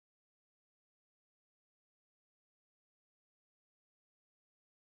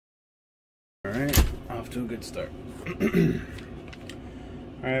Alright, off to a good start. Alright,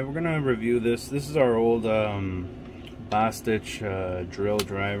 we're going to review this. This is our old Bostitch drill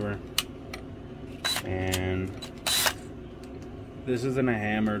driver. And this isn't a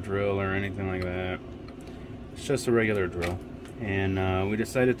hammer drill or anything like that. It's just a regular drill. And we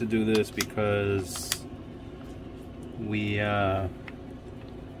decided to do this because we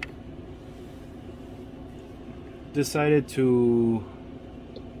decided to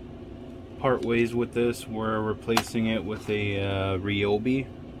part ways with this. We're replacing it with a Ryobi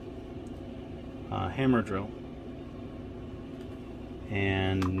hammer drill,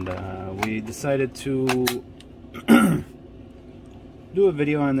 and we decided to do a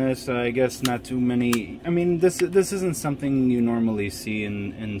video on this. I guess not too many. I mean, this isn't something you normally see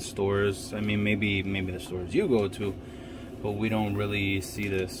in stores. I mean, maybe the stores you go to, but we don't really see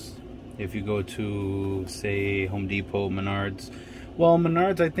this. If you go to, say, Home Depot, Menards. Well,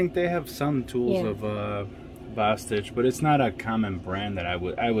 Menards, I think they have some tools of Bostitch, but it's not a common brand that I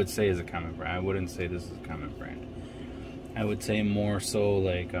would say is a common brand. I wouldn't say this is a common brand. I would say more so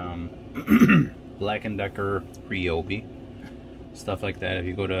like black&decker, Ryobi, stuff like that. If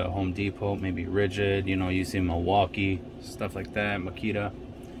you go to Home Depot, maybe Rigid, you know, you see Milwaukee, stuff like that, Makita.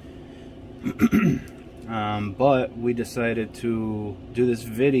 But we decided to do this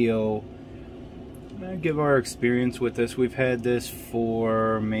video, give our experience with this. We've had this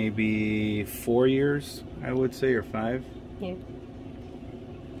for maybe 4 years, I would say, or 5. Yeah.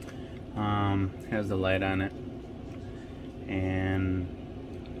 Has the light on it, and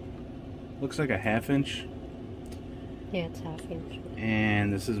looks like a 1/2 inch. Yeah, it's 1/2 inch.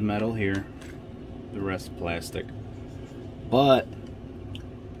 And this is metal here, the rest plastic. But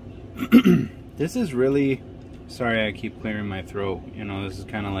this is really, sorry I keep clearing my throat, you know, this is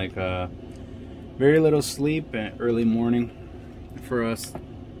kind of like a very little sleep at early morning for us.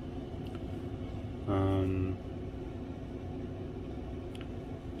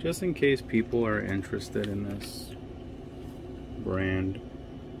 Just in case people are interested in this brand.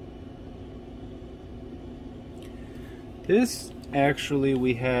 This actually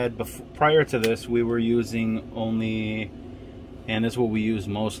we had before, prior to this we were using only, and this is what we use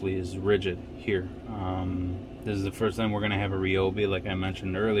mostly, is Rigid here. This is the first time we're gonna have a Ryobi, like I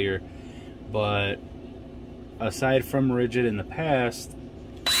mentioned earlier. But aside from Rigid in the past,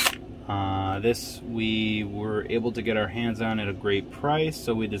 this we were able to get our hands on at a great price,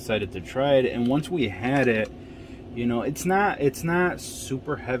 so we decided to try it. And once we had it, you know, it's not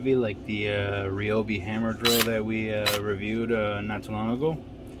super heavy like the Ryobi hammer drill that we reviewed not too long ago.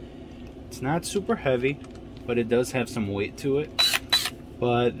 It's not super heavy, but it does have some weight to it.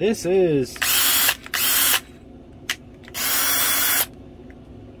 But this is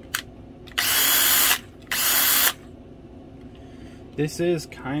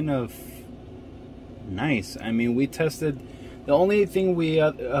kind of nice. I mean, we tested, the only thing we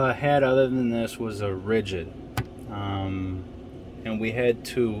had other than this was a Rigid, and we had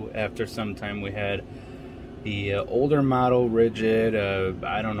 2 after some time. We had the older model Rigid,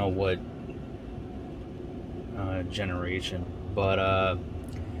 I don't know what generation, but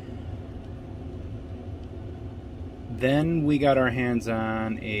then we got our hands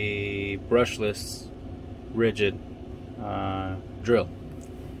on a brushless Rigid drill,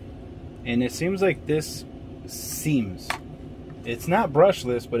 and it seems like it's not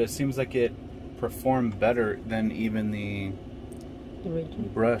brushless, but it seems like it performed better than even the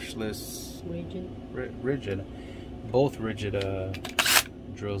Rigid. Brushless Rigid, both Rigid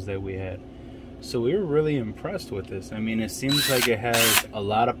drills that we had. So we were really impressed with this. I mean, it seems like it has a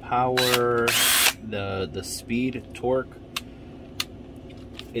lot of power, the speed, torque.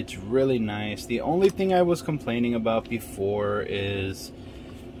 It's really nice. The only thing I was complaining about before is,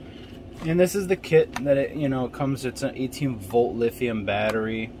 and this is the kit that it, you know, comes, it's an 18-volt lithium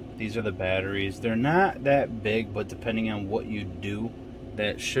battery. These are the batteries. They're not that big, but depending on what you do,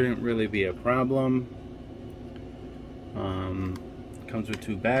 that shouldn't really be a problem. Comes with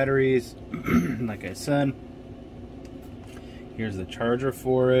 2 batteries, like I said. Here's the charger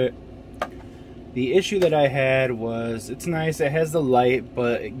for it. The issue that I had was, it's nice, it has the light,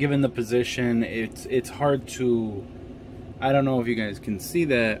 but given the position, it's hard to, I don't know if you guys can see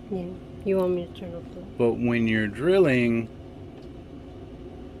that. Yeah, you want me to turn off the light? But when you're drilling,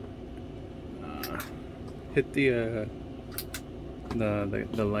 hit the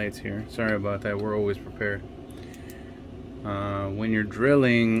lights here. Sorry about that, we're always prepared. When you're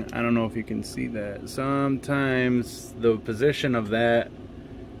drilling, I don't know if you can see that. Sometimes the position of that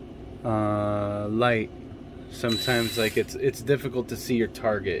light, sometimes like it's difficult to see your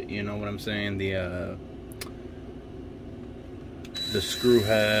target, you know what I'm saying, the screw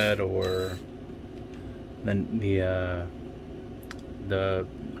head or then the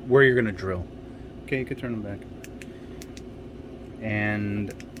where you're gonna drill. Okay, you could turn them back.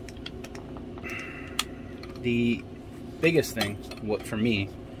 And the biggest thing, what for me,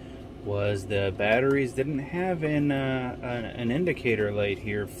 was the batteries didn't have an indicator light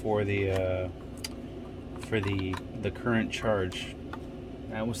here for the current charge.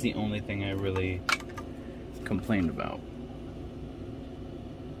 That was the only thing I really complained about.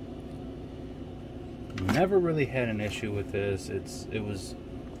 Never really had an issue with this. It was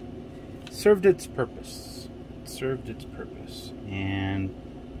served its purpose. It served its purpose, and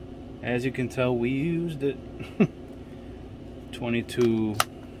as you can tell, we used it. 22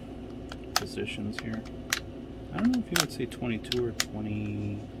 positions here. I don't know if you would say 22 or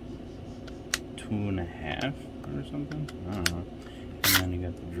 22 and a half or something. I don't know. And then you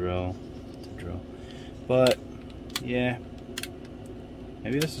got the drill. But yeah,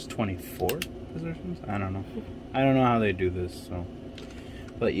 maybe this is 24 positions. I don't know. I don't know how they do this. So,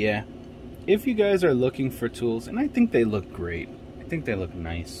 but yeah, if you guys are looking for tools, and I think they look great. I think they look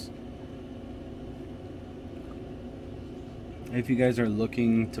nice. If you guys are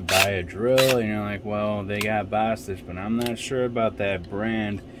looking to buy a drill and you're like, well, they got Bostitch, but I'm not sure about that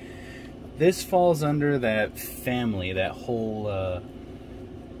brand, this falls under that family, that whole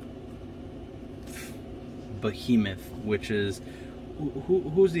behemoth, which is,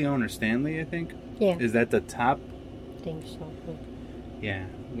 who's the owner? Stanley, I think? Yeah. Is that the top? I think so. Yeah.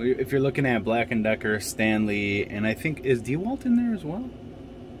 If you're looking at Black&Decker, Stanley, and I think, is DeWalt in there as well?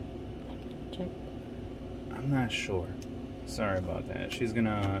 Check. I'm not sure. Sorry about that. She's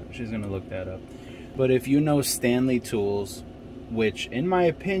gonna look that up. But if you know Stanley tools, which in my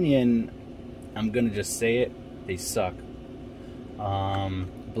opinion, I'm gonna just say it, they suck.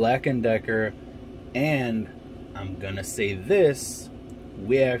 Black&Decker, and I'm gonna say this,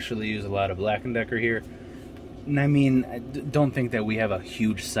 we actually use a lot of Black&Decker here. And I mean, don't think that we have a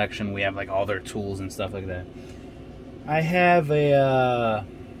huge section. We have like all their tools and stuff like that. I have a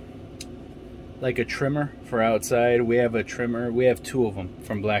like a trimmer for outside. We have a trimmer. We have two of them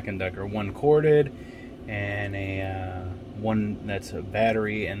from Black&Decker. One corded and a one that's a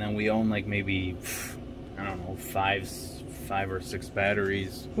battery. And then we own like maybe, I don't know, five or six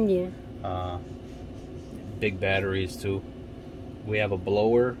batteries. Yeah. Big batteries too. We have a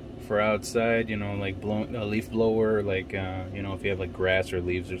blower for outside, you know, like a leaf blower, like you know, if you have like grass or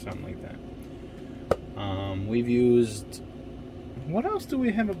leaves or something like that. We've used, what else do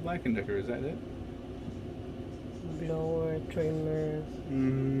we have at Black&Decker? Is that it? Blower, trimmer.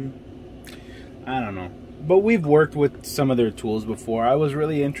 I don't know. But we've worked with some of their tools before. I was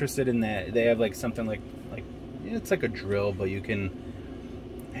really interested in that. They have like something like it's like a drill, but you can,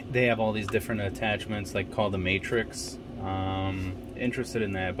 they have all these different attachments like called the Matrix. Interested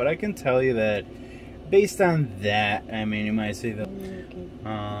in that. But I can tell you that based on that, I mean, you might say that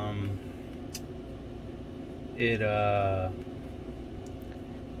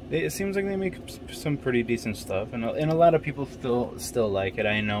it seems like they make some pretty decent stuff, and a lot of people still like it.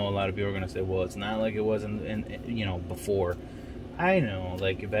 I know a lot of people are gonna say, well, it's not like it was in you know, before. I know,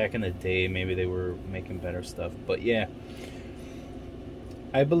 like back in the day, maybe they were making better stuff, but yeah,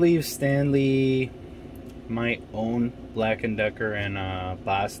 I believe Stanley might own Black&Decker and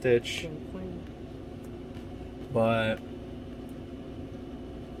Bostitch, but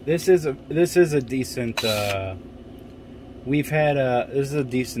this is a decent. We've had this is a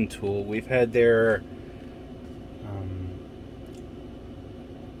decent tool. We've had their.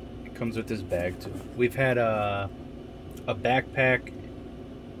 It comes with this bag too. We've had a backpack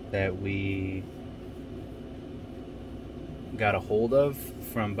that we got a hold of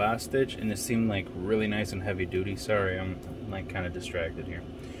from Bostitch, and it seemed like really nice and heavy duty. Sorry, I'm like kind of distracted here.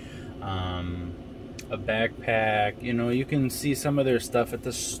 A backpack, you know, you can see some of their stuff at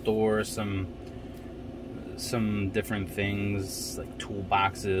the store, some different things like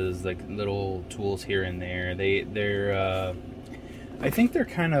toolboxes, like little tools here and there. They're I think they're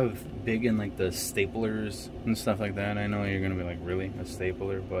kind of big in like the staplers and stuff like that. I know you're gonna be like, really, a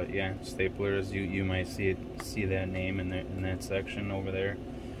stapler? But yeah, staplers, you might see that name in that section over there.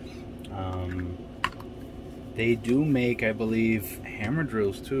 They do make, I believe, hammer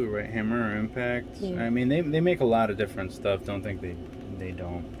drills too, right? Hammer or impact. Yeah. I mean, they make a lot of different stuff. Don't think they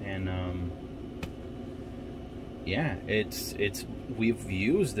don't. And yeah, we've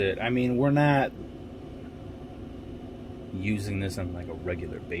used it. I mean, we're not using this on like a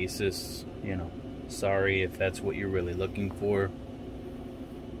regular basis, you know. Sorry if that's what you're really looking for,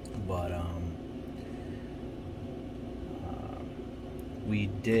 but we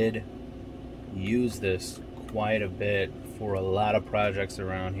did use this quite a bit for a lot of projects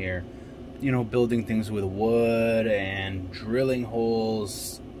around here. you know, building things with wood and drilling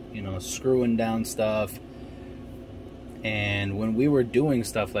holes, you know, screwing down stuff. And when we were doing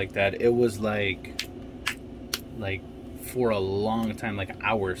stuff like that, it was like for a long time, like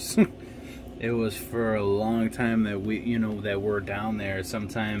hours. It was for a long time that we, you know, that we're down there.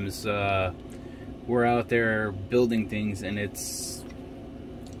 Sometimes we're out there building things, and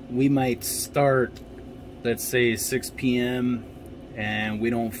we might start, let's say 6 p.m. and we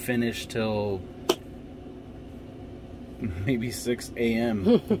don't finish till maybe 6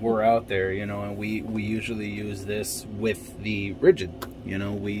 a.m. We're out there, you know, and we usually use this with the rigid, you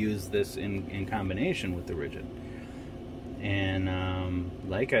know, we use this in combination with the rigid. And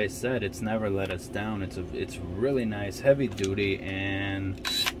like I said, it's never let us down. It's really nice, heavy duty, and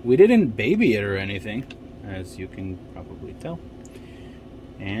we didn't baby it or anything, as you can probably tell.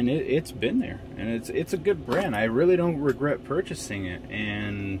 And it's been there, and it's a good brand. I really don't regret purchasing it.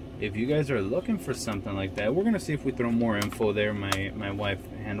 And if you guys are looking for something like that, we're gonna see if we throw more info there. My wife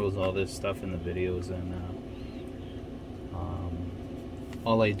handles all this stuff in the videos, and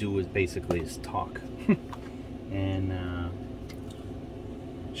all I do is basically talk. And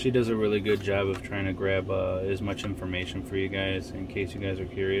she does a really good job of trying to grab as much information for you guys in case you guys are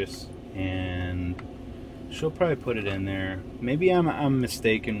curious. And she'll probably put it in there. Maybe I'm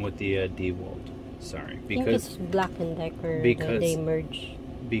mistaken with the DeWalt. Sorry, because I think it's Black&Decker. Because they merge.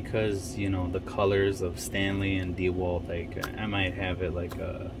 Because, you know, the colors of Stanley and DeWalt, like I might have it like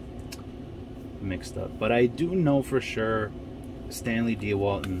mixed up. But I do know for sure Stanley,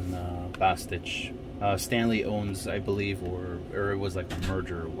 DeWalt, and Bostitch. Stanley owns, I believe, or it was like a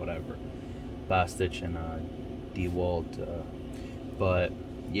merger or whatever. Bostitch and DeWalt. But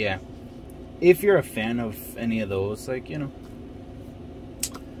yeah, if you're a fan of any of those, like, you know,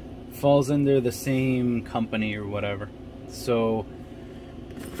 falls under the same company or whatever. So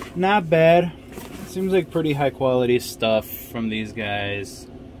not bad. Seems like pretty high quality stuff from these guys.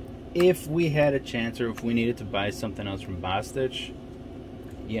 If we had a chance, or if we needed to buy something else from Bostitch,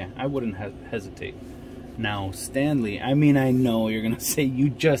 yeah, I wouldn't hesitate. Now, Stanley, I mean, I know you're going to say, you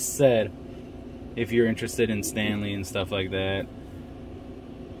just said, if you're interested in Stanley and stuff like that,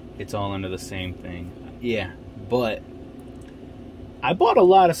 it's all under the same thing. Yeah, but I bought a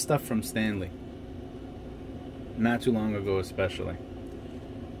lot of stuff from Stanley. Not too long ago, especially.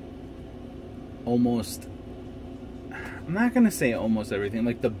 Almost, I'm not going to say almost everything.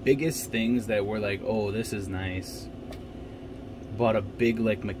 Like, the biggest things that were like, oh, this is nice. Bought a big,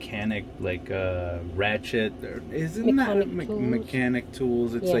 like, mechanic, like, ratchet. Isn't that mechanic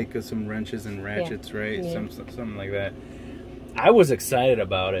tools? It's like some wrenches and ratchets, right? Yeah. Something like that. I was excited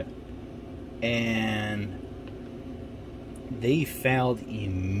about it. And they failed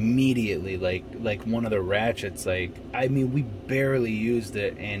immediately. Like one of the ratchets, like, I mean, we barely used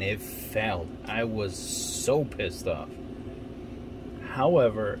it and it failed. I was so pissed off.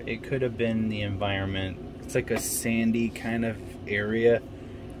 However, it could have been the environment. It's like a sandy kind of area.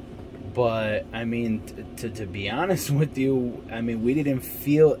 But, I mean, to be honest with you, I mean, we didn't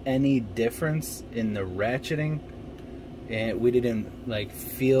feel any difference in the ratcheting. And we didn't, like,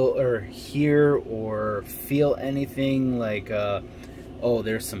 feel or hear or feel anything like, oh,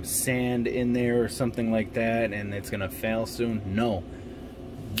 there's some sand in there or something like that and it's going to fail soon. No.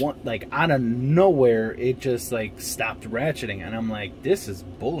 Like, out of nowhere, it just, like, stopped ratcheting. And I'm like, this is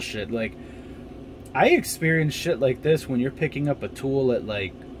bullshit. Like, I experienced shit like this when you're picking up a tool at,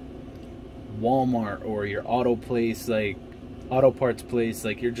 like, Walmart or your auto place, like, auto parts place.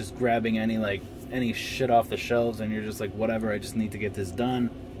 Like, you're just grabbing any shit off the shelves and you're just like, whatever, I just need to get this done.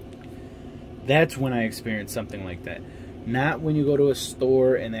 That's when I experienced something like that. Not when you go to a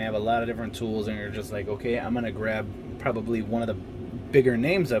store and they have a lot of different tools and you're just like, okay, I'm gonna grab probably one of the bigger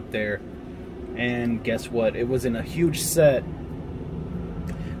names up there. And guess what? It was in a huge set.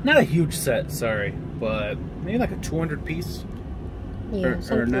 Not a huge set, sorry, but maybe like a 200 piece. Yeah,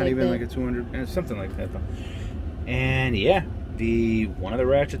 or not like even that. like a 200, something like that though. And yeah, one of the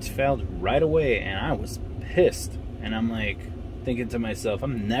ratchets failed right away and I was pissed. And I'm like thinking to myself,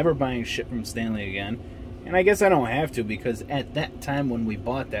 I'm never buying shit from Stanley again. And I guess I don't have to, because at that time when we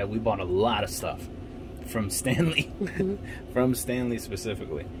bought that, we bought a lot of stuff from Stanley. From Stanley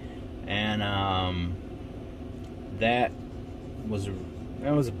specifically. And that was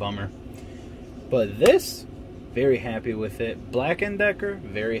a bummer. But this, very happy with it. Black&Decker,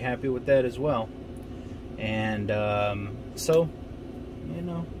 very happy with that as well. And so, you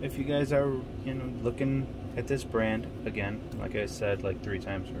know, if you guys are, you know, looking at this brand, again, like I said like 3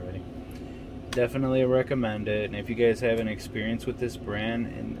 times already, definitely recommend it. And if you guys have an experience with this brand,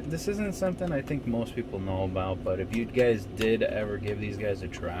 and this isn't something I think most people know about, but if you guys did ever give these guys a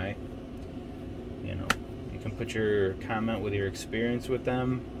try, you know, you can put your comment with your experience with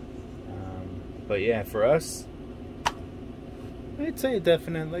them. But yeah, for us, I'd say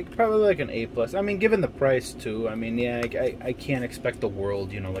definitely, like, probably like an A+. I mean, given the price too. I mean, yeah, I can't expect the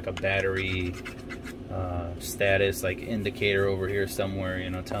world, you know, like a battery status like indicator over here somewhere, you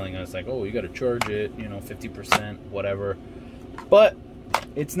know, telling us like, oh, you got to charge it, you know, 50%, whatever. But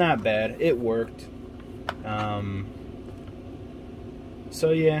it's not bad. It worked.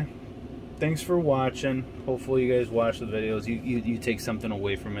 So yeah, thanks for watching. Hopefully you guys watch the videos. You take something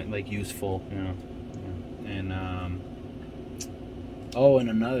away from it, like useful, you know. And oh, and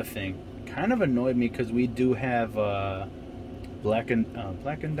another thing, kind of annoyed me because we do have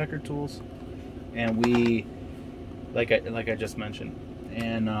black&decker tools, and we like I just mentioned,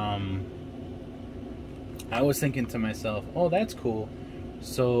 and I was thinking to myself, oh, that's cool.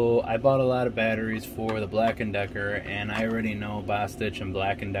 So I bought a lot of batteries for the Black&Decker, and I already know Bostitch and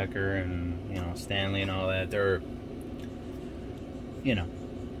Black&Decker and, you know, Stanley and all that. They're, you know,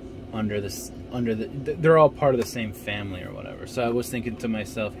 they're all part of the same family or whatever. So I was thinking to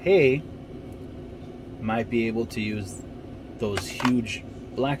myself, hey, might be able to use those huge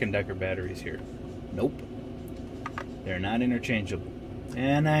Black&Decker batteries here. Nope, they're not interchangeable.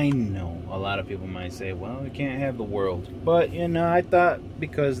 And I know a lot of people might say, well, we can't have the world. But, you know, I thought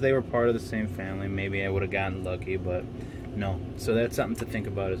because they were part of the same family, maybe I would have gotten lucky, but no. So that's something to think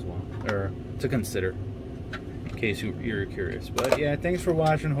about as well, or to consider, in case you're curious. But yeah, thanks for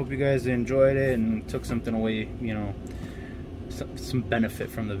watching. Hope you guys enjoyed it and took something away, you know, some benefit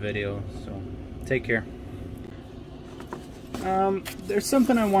from the video. So take care. There's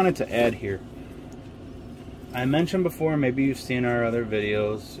something I wanted to add here. I mentioned before, maybe you've seen our other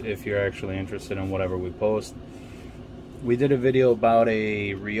videos if you're actually interested in whatever we post. We did a video about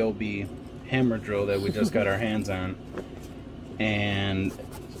a Ryobi hammer drill that we just got our hands on. And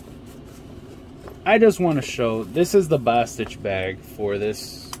I just want to show, this is the Bostitch bag for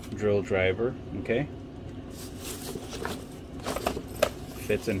this drill driver, okay?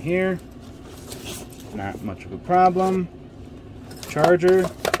 Fits in here, not much of a problem. Charger.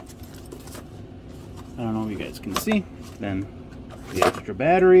 I don't know if you guys can see. Then the extra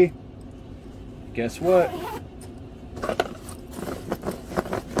battery. Guess what?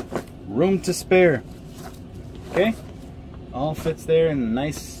 Room to spare. Okay? All fits there in a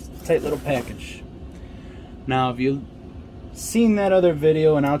nice, tight little package. Now, if you've seen that other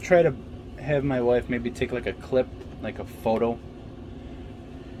video, and I'll try to have my wife maybe take like a clip, like a photo.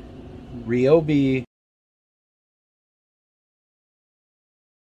 Ryobi.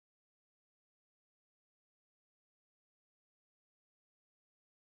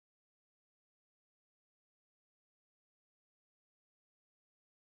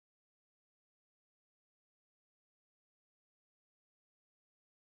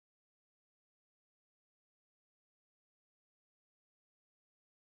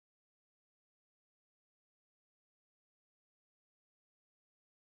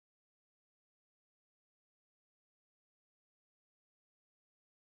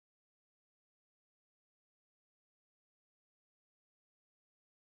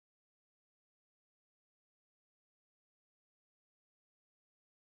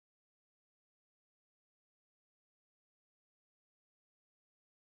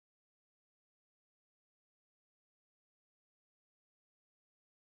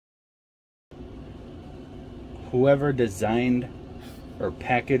 Whoever designed or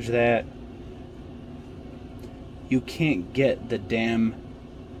packaged that, you can't get the damn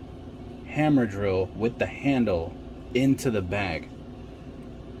hammer drill with the handle into the bag.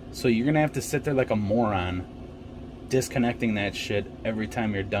 So you're gonna have to sit there like a moron disconnecting that shit every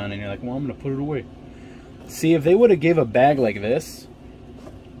time you're done, and you're like, well, I'm gonna put it away. See, if they would have gave a bag like this,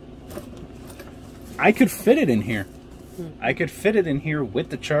 I could fit it in here. I could fit it in here with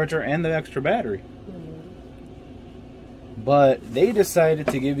the charger and the extra battery. But they decided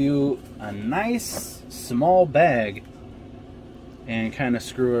to give you a nice small bag and kind of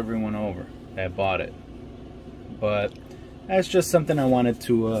screw everyone over that bought it. But that's just something I wanted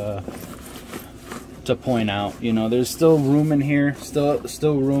to point out. You know, there's still room in here, still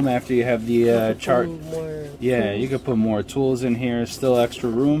room after you have the chart. Yeah, you could put more tools in here. Still extra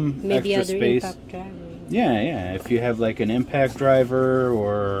room, maybe extra other space. impact driver. Yeah. If you have like an impact driver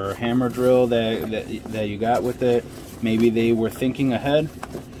or hammer drill that you got with it, maybe they were thinking ahead.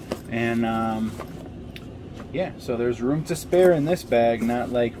 And yeah, so there's room to spare in this bag,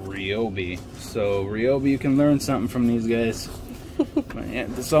 not like Ryobi. So Ryobi, you can learn something from these guys. But yeah,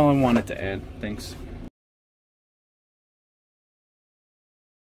 that's all I wanted to add. Thanks.